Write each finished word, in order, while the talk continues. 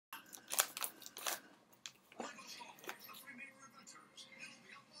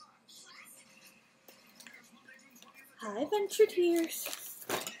Adventure Tears.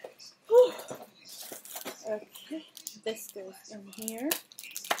 Whew. Okay, this goes in here.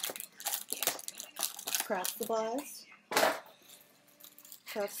 Craft supplies.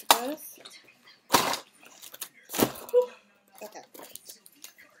 Craft supplies. Whew. Okay.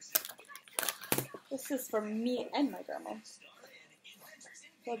 This is for me and my grandma.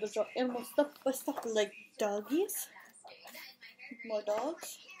 So there's animal stuff, but stuff like doggies. More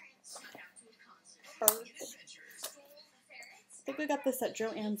dogs. Birds. I think we got this at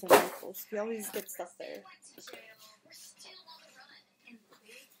Joann's and Michael's. We always get stuff there.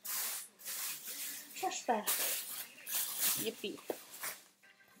 Trash bag. Yippee.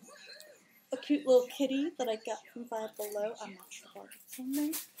 A cute little kitty that I got from Five Below. I'm not sure what it's in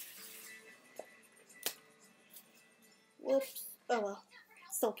there. Whoops. Oh well.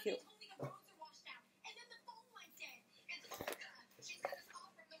 Still cute.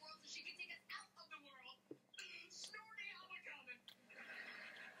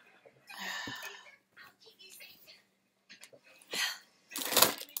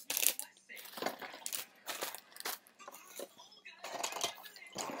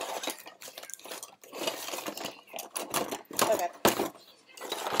 Okay.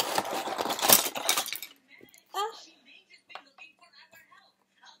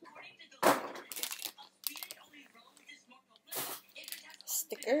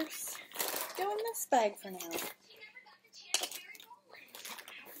 Stickers. Go in this bag for now.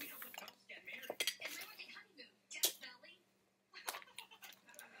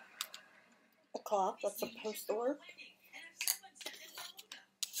 A cloth, that's supposed to work.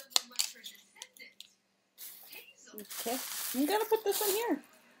 Okay, I'm gonna put this in here.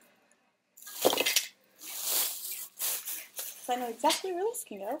 So I know exactly where this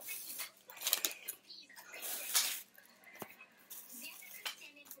can go.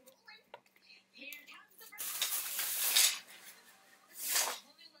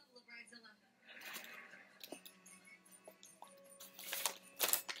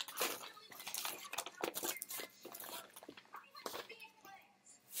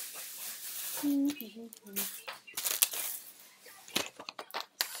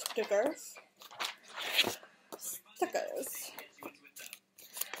 Stickers. Stickers.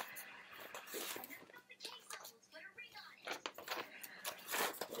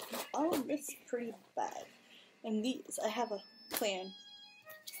 All of this is pretty bad. And these, I have a plan.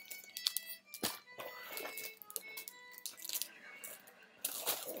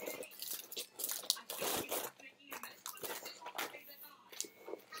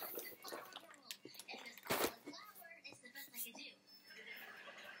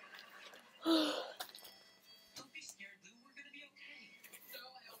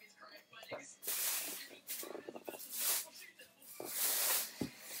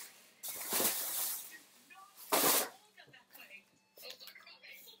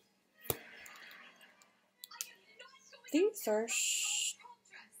 These are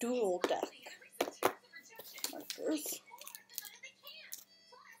dual deck markers.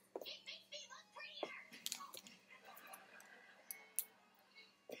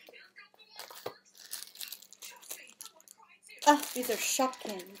 Ah, these are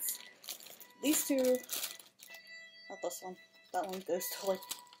Shopkins. These two, not this one. That one goes to like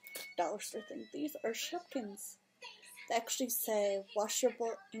dollar store thing. These are Shopkins. They actually say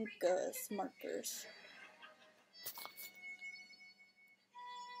washable Incas markers.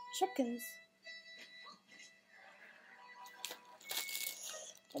 Shopkins.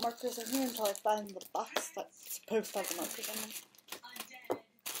 The markers are here until I find the box that's supposed to have the markers on them.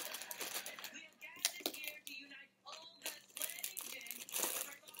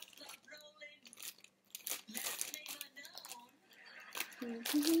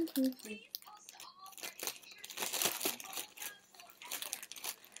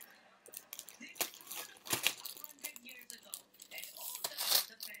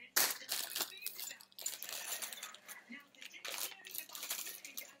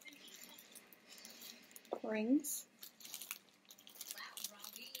 Rings.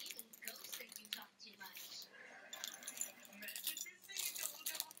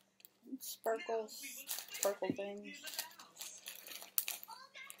 Sparkles. Sparkle things.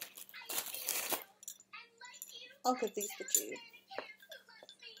 I'll give these to Jude.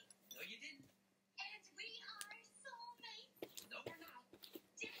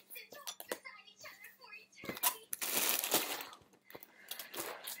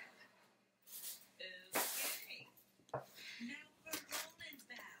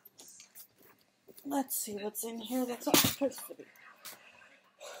 Let's see what's in here that's not supposed to be.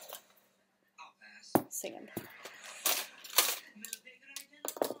 Sand.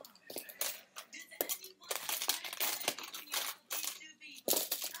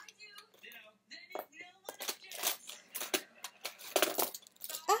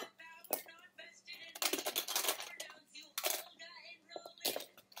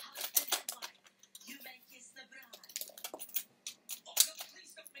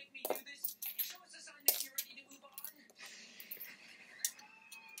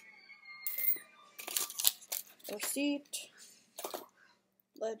 receipt,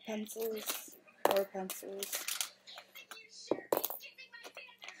 lead pencils, or pencils.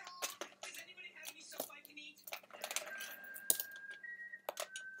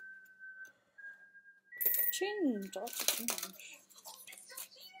 Change, lots of change.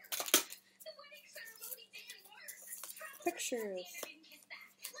 Pictures.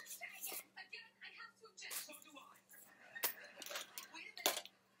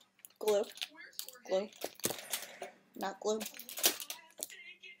 Glue. Glue. Not glue.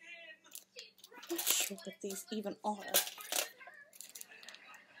 I'm not sure what these even are.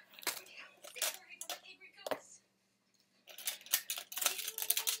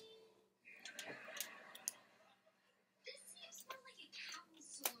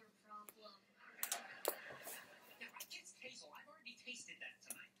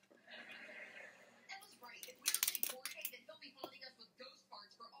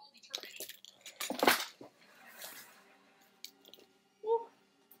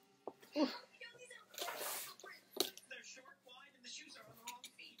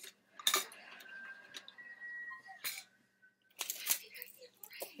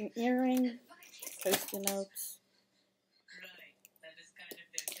 An earring, Post-it notes,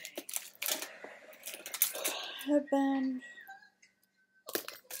 headband,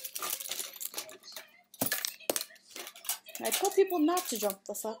 I told people not to jump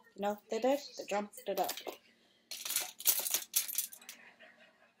this up. You know, they did. They jumped it up.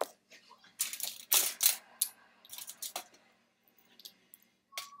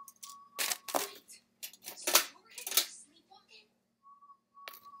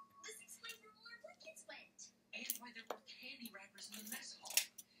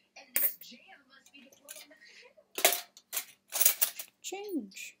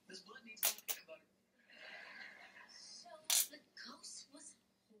 Change. So the ghost was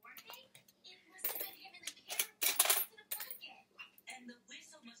Jorge? It must have been him in the carrot box in a bucket. And the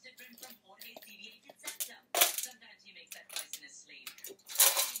whistle must have been from Jorge's deviated septum. Sometimes he makes that noise in his sleep.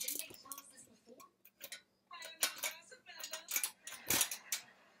 Didn't they close this before? I don't know, gossip,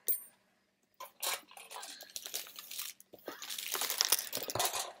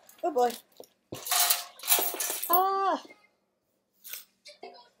 Oh boy. Ah!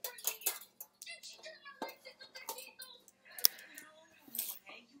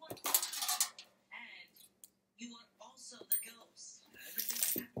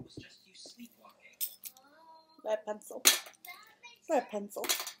 Red pencil. Red pencil.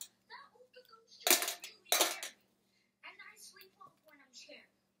 And I sleepwalk when I'm scared.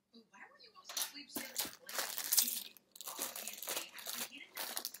 But why were you also sleep sitting Obviously, after he didn't know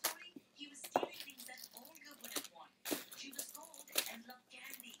the story, he was stealing things that Olga would have wanted. She was cold and loved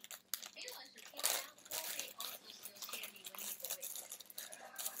candy. Maybe I should point out Jorge also steals candy when he's awake.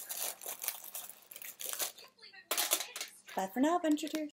 Bye for now, Adventure Tears.